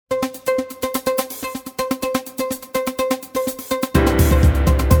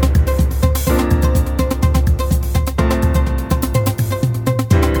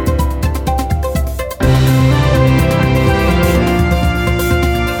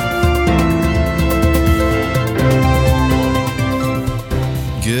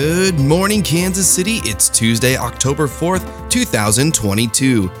morning, Kansas City. It's Tuesday, October 4th,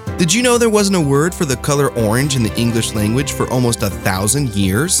 2022. Did you know there wasn't a word for the color orange in the English language for almost 1,000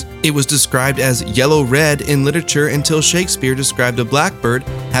 years? It was described as yellow-red in literature until Shakespeare described a blackbird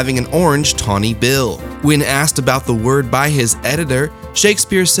having an orange tawny bill. When asked about the word by his editor,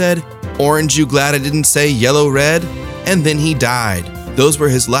 Shakespeare said, "Orange, you glad I didn't say yellow-red?" And then he died. Those were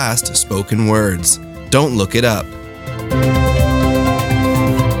his last spoken words. Don't look it up.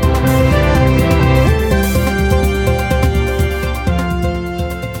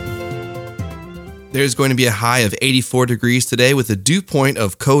 There's going to be a high of 84 degrees today with a dew point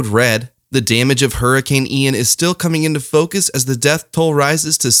of code red. The damage of Hurricane Ian is still coming into focus as the death toll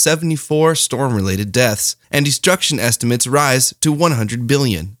rises to 74 storm-related deaths, and destruction estimates rise to 100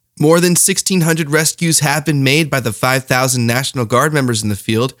 billion. More than 1,600 rescues have been made by the 5,000 National Guard members in the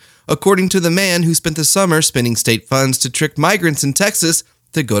field, according to the man who spent the summer spending state funds to trick migrants in Texas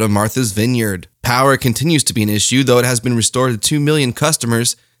to go to Martha's Vineyard. Power continues to be an issue, though it has been restored to 2 million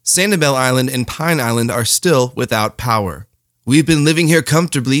customers. Sanibel Island and Pine Island are still without power. We've been living here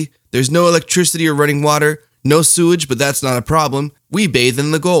comfortably. There's no electricity or running water, no sewage, but that's not a problem. We bathe in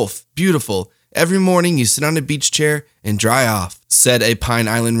the Gulf. Beautiful. Every morning you sit on a beach chair and dry off, said a Pine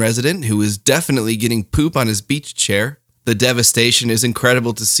Island resident who is definitely getting poop on his beach chair. The devastation is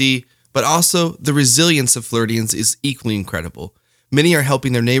incredible to see, but also the resilience of Floridians is equally incredible. Many are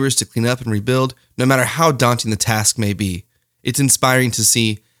helping their neighbors to clean up and rebuild, no matter how daunting the task may be. It's inspiring to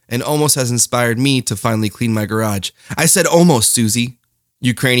see, and almost has inspired me to finally clean my garage. I said almost, Susie.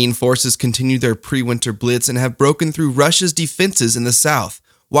 Ukrainian forces continue their pre-winter blitz and have broken through Russia's defenses in the south,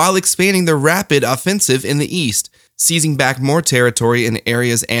 while expanding their rapid offensive in the east, seizing back more territory in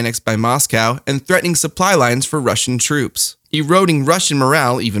areas annexed by Moscow and threatening supply lines for Russian troops, eroding Russian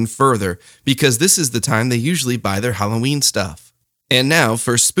morale even further, because this is the time they usually buy their Halloween stuff. And now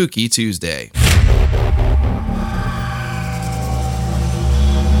for Spooky Tuesday.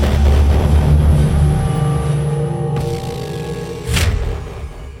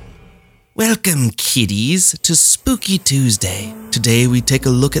 Welcome, kiddies, to Spooky Tuesday. Today we take a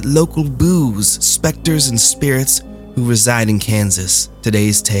look at local boos, specters, and spirits who reside in Kansas.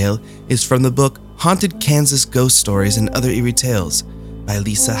 Today's tale is from the book Haunted Kansas Ghost Stories and Other Eerie Tales by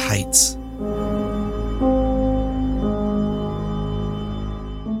Lisa Heights.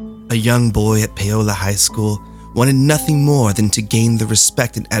 A young boy at Paola High School wanted nothing more than to gain the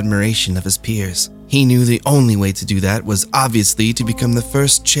respect and admiration of his peers. He knew the only way to do that was obviously to become the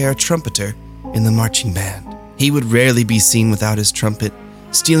first chair trumpeter in the marching band. He would rarely be seen without his trumpet,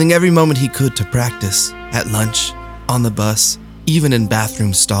 stealing every moment he could to practice, at lunch, on the bus, even in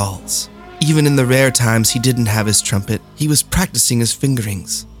bathroom stalls. Even in the rare times he didn't have his trumpet, he was practicing his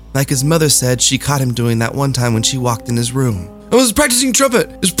fingerings. Like his mother said, she caught him doing that one time when she walked in his room. "I was practicing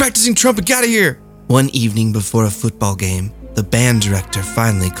trumpet! Get out of here!" One evening before a football game, the band director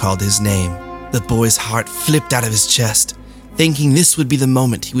finally called his name. The boy's heart flipped out of his chest, thinking this would be the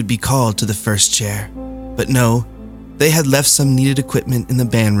moment he would be called to the first chair. But no, they had left some needed equipment in the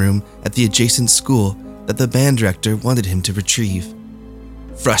band room at the adjacent school that the band director wanted him to retrieve.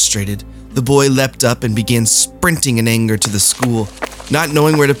 Frustrated, the boy leapt up and began sprinting in anger to the school. Not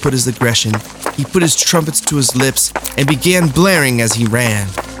knowing where to put his aggression, he put his trumpets to his lips and began blaring as he ran.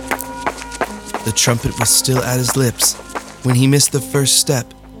 The trumpet was still at his lips when he missed the first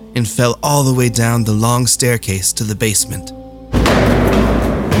step and fell all the way down the long staircase to the basement.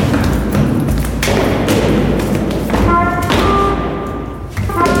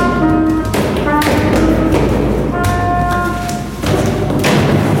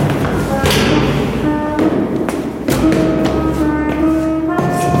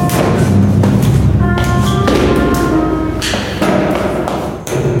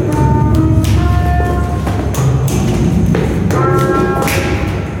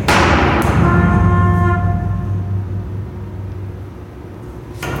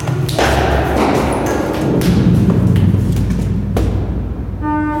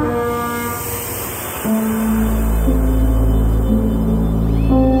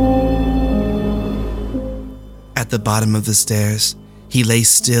 At the bottom of the stairs, he lay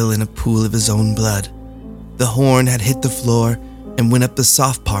still in a pool of his own blood. The horn had hit the floor and went up the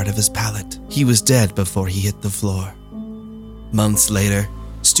soft part of his palate. He was dead before he hit the floor. Months later,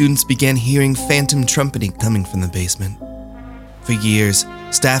 students began hearing phantom trumpeting coming from the basement. For years,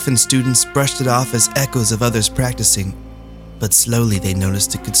 staff and students brushed it off as echoes of others practicing, but slowly they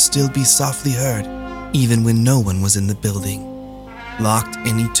noticed it could still be softly heard, even when no one was in the building. Locked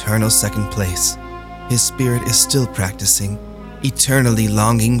in eternal second place, his spirit is still practicing, eternally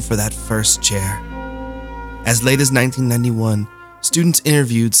longing for that first chair. As late as 1991, Students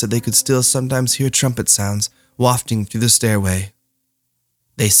interviewed said they could still sometimes hear trumpet sounds wafting through the stairway.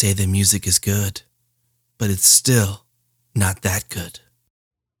 They say the music is good, but it's still not that good.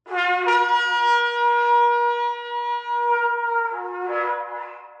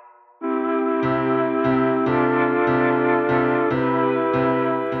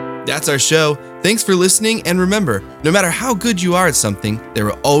 That's our show. Thanks for listening, and remember, no matter how good you are at something, there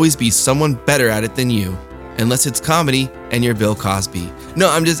will always be someone better at it than you. Unless it's comedy and you're Bill Cosby. No,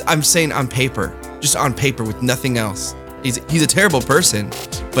 I'm saying on paper. Just on paper with nothing else. He's a terrible person,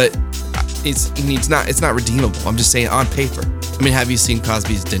 but it's not redeemable. I'm just saying on paper. I mean, have you seen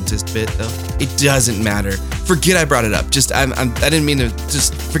Cosby's dentist bit though? It doesn't matter. Forget I brought it up. I didn't mean to.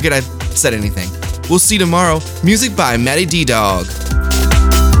 Just forget I said anything. We'll see you tomorrow. Music by Matty D Dog.